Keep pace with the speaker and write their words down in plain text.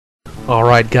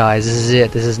Alright guys, this is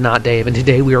it. This is not Dave, and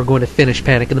today we are going to finish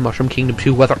Panic in the Mushroom Kingdom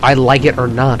 2, whether I like it or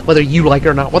not, whether you like it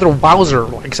or not, whether Wowzer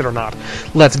likes it or not.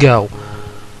 Let's go.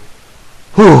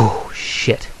 Whew,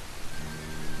 shit.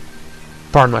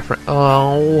 Pardon my friend.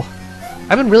 Oh,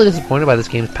 I've been really disappointed by this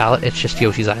game's palette. It's just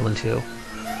Yoshi's Island 2.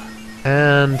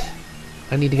 And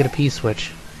I need to get a P-switch.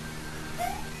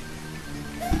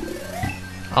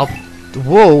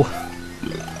 Whoa!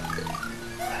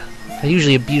 I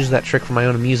usually abuse that trick for my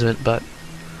own amusement, but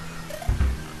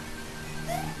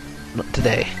not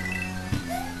today.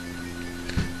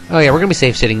 Oh yeah, we're gonna be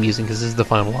safe sitting musing because this is the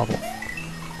final level.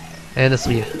 And this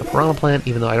will be a piranha plant,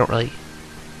 even though I don't really...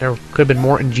 There could have been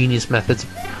more ingenious methods of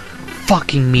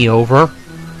fucking me over.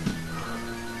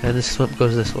 And this thwimp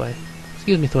goes this way.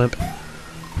 Excuse me, thwimp.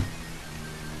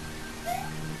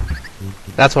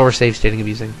 That's why we're safe stating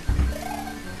abusing.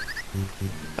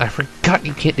 I forgot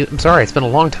you can't do it. I'm sorry, it's been a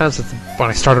long time since when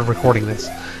I started recording this.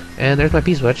 And there's my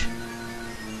P-switch.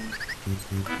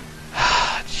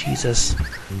 Jesus.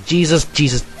 Jesus,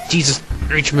 Jesus, Jesus.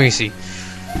 Reach mercy.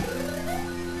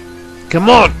 Come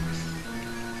on!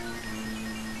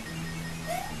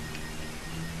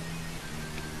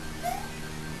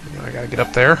 I gotta get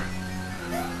up there.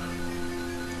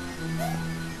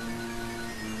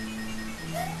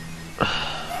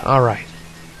 Alright.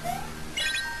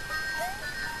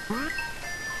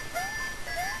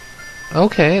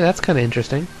 Okay, that's kind of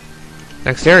interesting.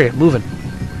 Next area, moving.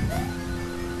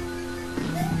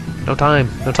 No time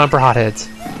for hotheads.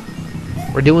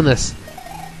 We're doing this.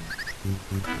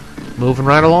 Moving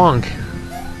right along.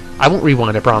 I won't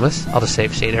rewind, I promise. I'll just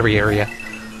save state every area,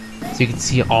 so you can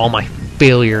see all my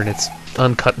failure in its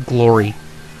uncut glory.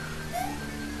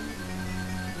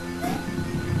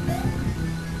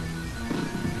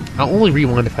 I'll only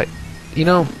rewind if I... You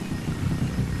know...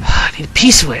 I need a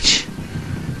P-switch!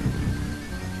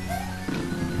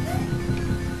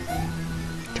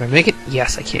 Can I make it?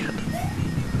 Yes, I can.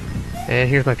 And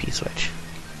here's my P-switch.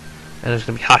 And there's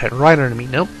going to be hothead right under me.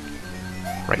 Nope.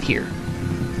 Right here.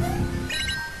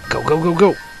 Go, go, go,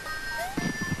 go!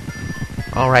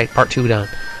 Alright, part 2 done.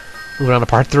 Moving on to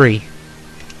part 3.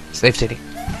 Safe city.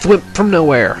 Thwimp from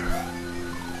nowhere!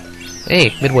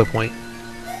 Hey, midway point.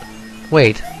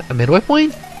 Wait, a midway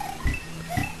point?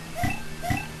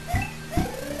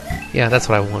 Yeah, that's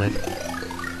what I wanted.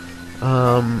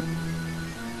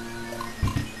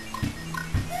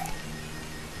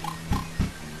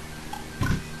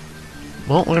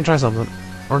 Well, we're gonna try something.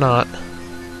 Or not.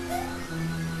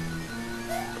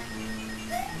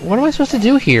 What am I supposed to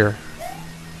do here?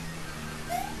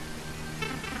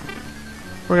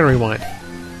 We're gonna rewind.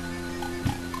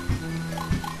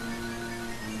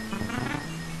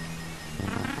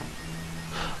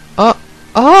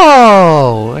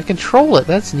 Oh! I control it.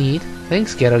 That's neat.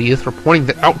 Thanks, Ghetto Youth, for pointing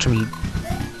that out to me,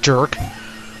 jerk.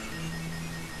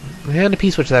 And a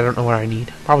P-switch that I don't know what I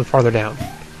need. Probably farther down.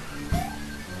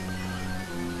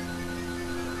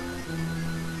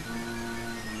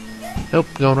 Nope,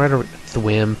 going right over the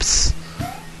Wimps.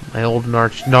 My old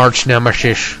Narch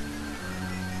nemesis.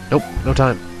 Nope, no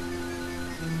time.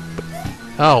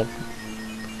 Oh.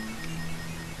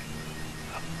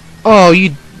 Oh,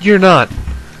 you're not.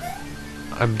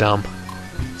 I'm dumb.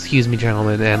 Excuse me,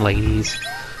 gentlemen and ladies.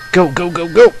 Go, go, go,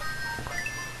 go!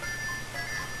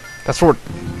 That's forward.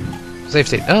 Safe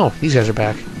state. Oh, these guys are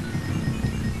back.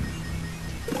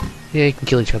 Yeah, you can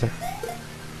kill each other.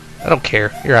 I don't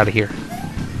care. You're out of here.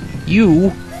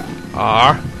 You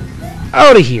are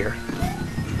out of here.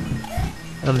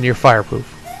 And then you're fireproof.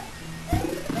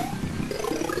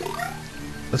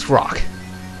 Let's rock.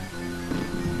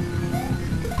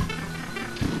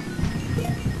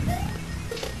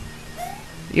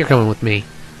 You're coming with me.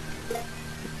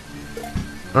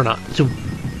 Or not.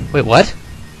 Wait, what?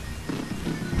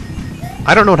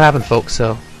 I don't know what happened, folks,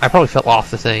 so I probably fell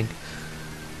off the thing.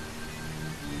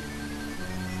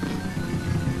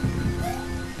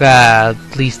 At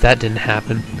least that didn't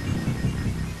happen.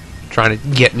 Trying to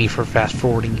get me for fast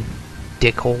forwarding, you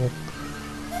dickhole.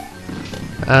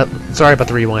 Sorry about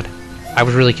the rewind. I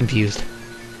was really confused.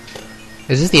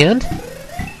 Is this the end?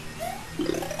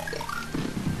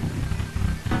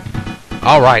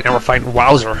 Alright, now we're fighting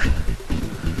Wowzer.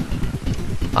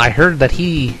 I heard that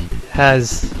he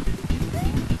has...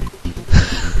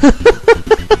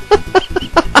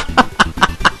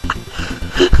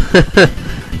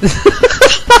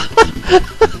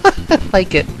 I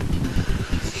like it.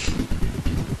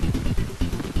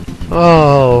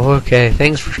 Oh, okay.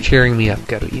 Thanks for cheering me up,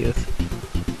 Ghetto Youth.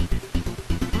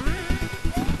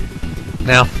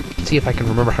 Now, see if I can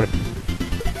remember how to...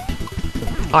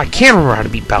 Oh, I can remember how to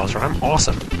beat Bowser. I'm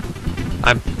awesome.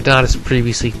 I'm not as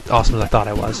previously awesome as I thought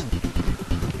I was.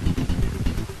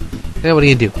 Yeah, what are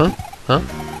you gonna do, huh? Huh?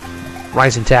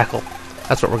 Rise and tackle.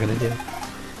 That's what we're gonna do.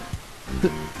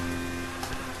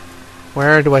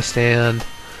 Where do I stand?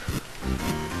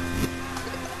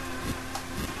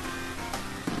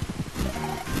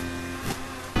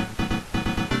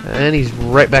 And he's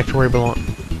right back to where he belongs.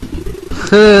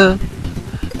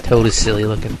 Totally silly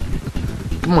looking.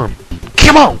 Come on.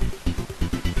 Come on!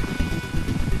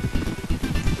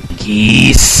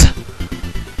 Geese!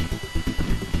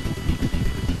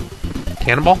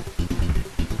 Cannonball?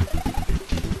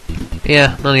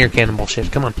 Yeah, none of your cannonball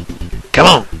shit. Come on. Come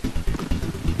on!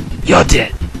 You're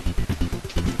dead!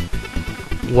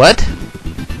 What?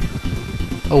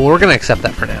 Oh, well, we're gonna accept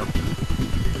that for now.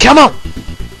 Come on!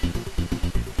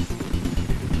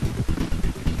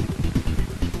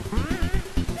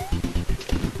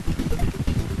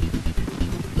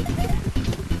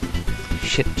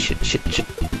 Shit, shit, shit, shit.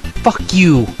 Fuck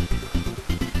you!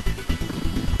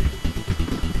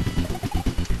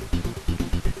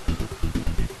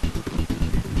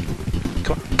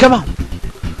 Come on!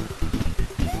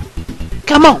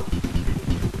 Come on!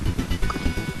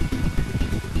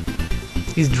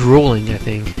 He's drooling, I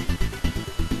think.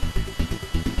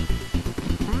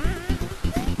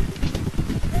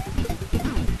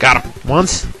 Got him.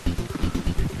 Once.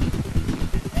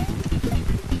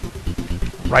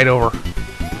 Right over.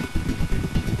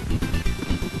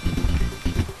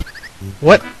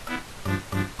 What?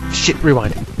 Shit,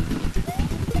 rewind.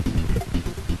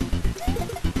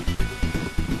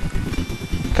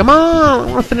 Come on!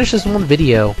 I want to finish this one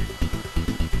video.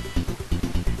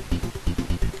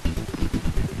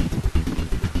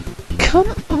 Come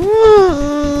on!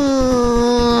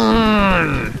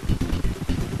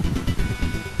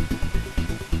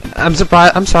 I'm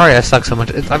surprised. I'm sorry I suck so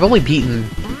much. I've only beaten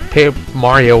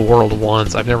Mario World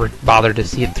once. I've never bothered to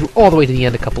see it through all the way to the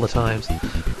end a couple of times.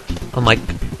 Unlike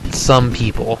some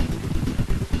people.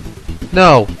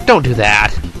 No, don't do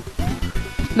that.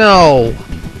 No.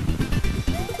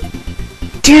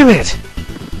 Damn it!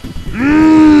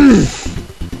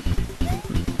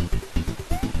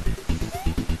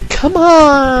 Come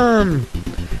on!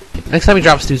 Next time he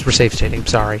drops dudes, we're safe stating. I'm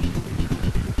sorry.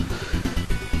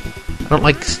 I don't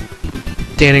like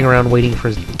standing around waiting for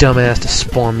his dumb ass to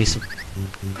spawn me some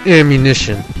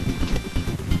ammunition.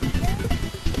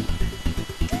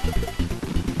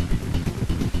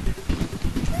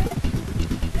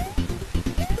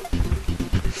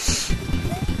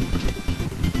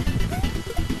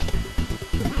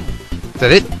 Is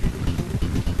that it?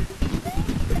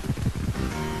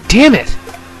 Damn it!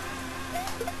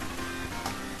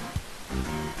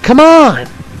 Come on!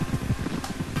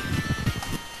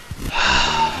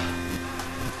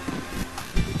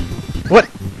 What?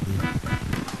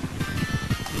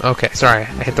 Okay, sorry,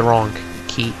 I hit the wrong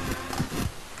key.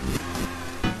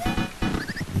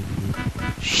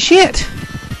 Shit!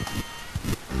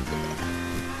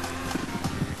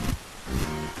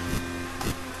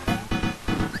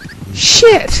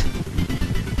 Shit!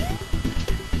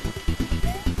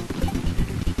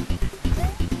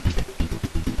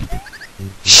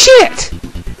 Shit!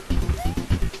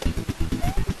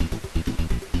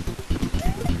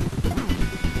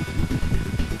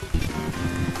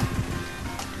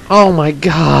 Oh my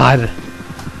god!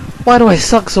 Why do I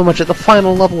suck so much at the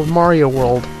final level of Mario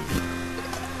World?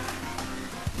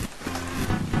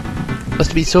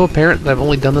 Must it be so apparent that I've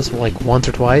only done this like once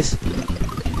or twice?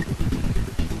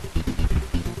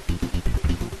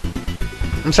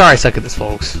 I'm sorry I suck at this,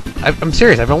 folks. I'm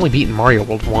serious, I've only beaten Mario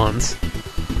World once.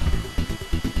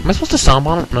 Am I supposed to stomp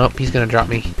on him? Nope, he's gonna drop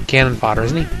me cannon fodder,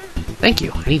 isn't he? Thank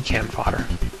you, I need cannon fodder.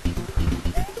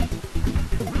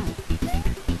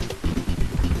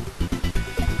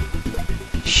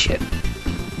 Shit.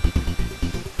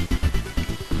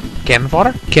 Cannon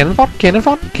fodder? Cannon fodder? Cannon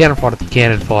fodder? Cannon fodder?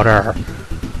 Cannon fodder.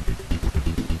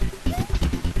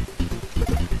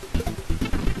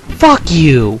 Fuck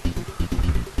you!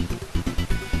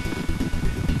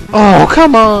 Oh,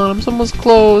 come on! I'm almost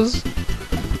close.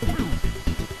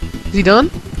 Is he done?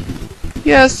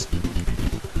 Yes.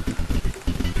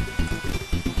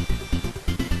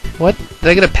 What? Did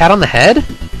I get a pat on the head?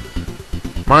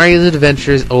 Mario's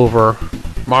adventure is over.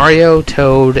 Mario,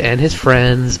 Toad, and his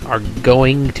friends are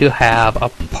going to have a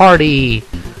party.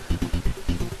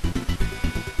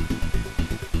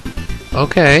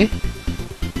 Okay.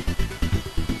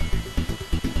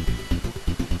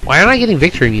 Why aren't I getting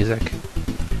victory music?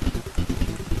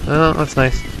 Oh, that's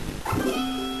nice.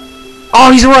 Oh,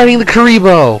 he's riding the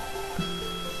Karibo!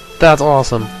 That's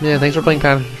awesome. Yeah, thanks for playing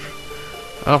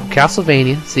Oh,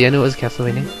 Castlevania. See, I knew it was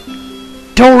Castlevania.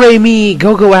 Do-Re-Mi!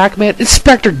 Go-Go Ackman!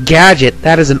 Inspector Gadget!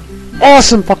 That is an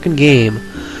awesome fucking game!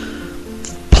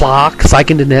 Clock,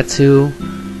 Seiken Denetsu,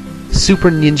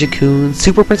 Super Ninja Kun,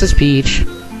 Super Princess Peach,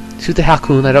 Suta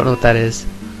Hakun, I don't know what that is,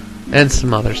 and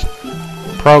some others.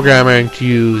 Programming to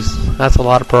use. That's a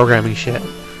lot of programming shit.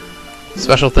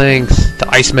 Special thanks to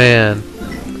Iceman.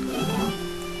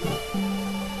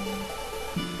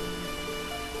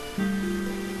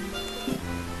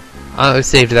 I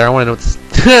saved it there. I want to know what this.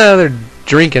 They're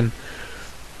drinking.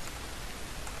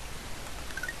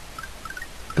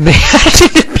 They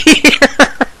actually beer.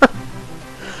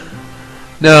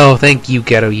 No, thank you,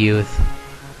 ghetto youth.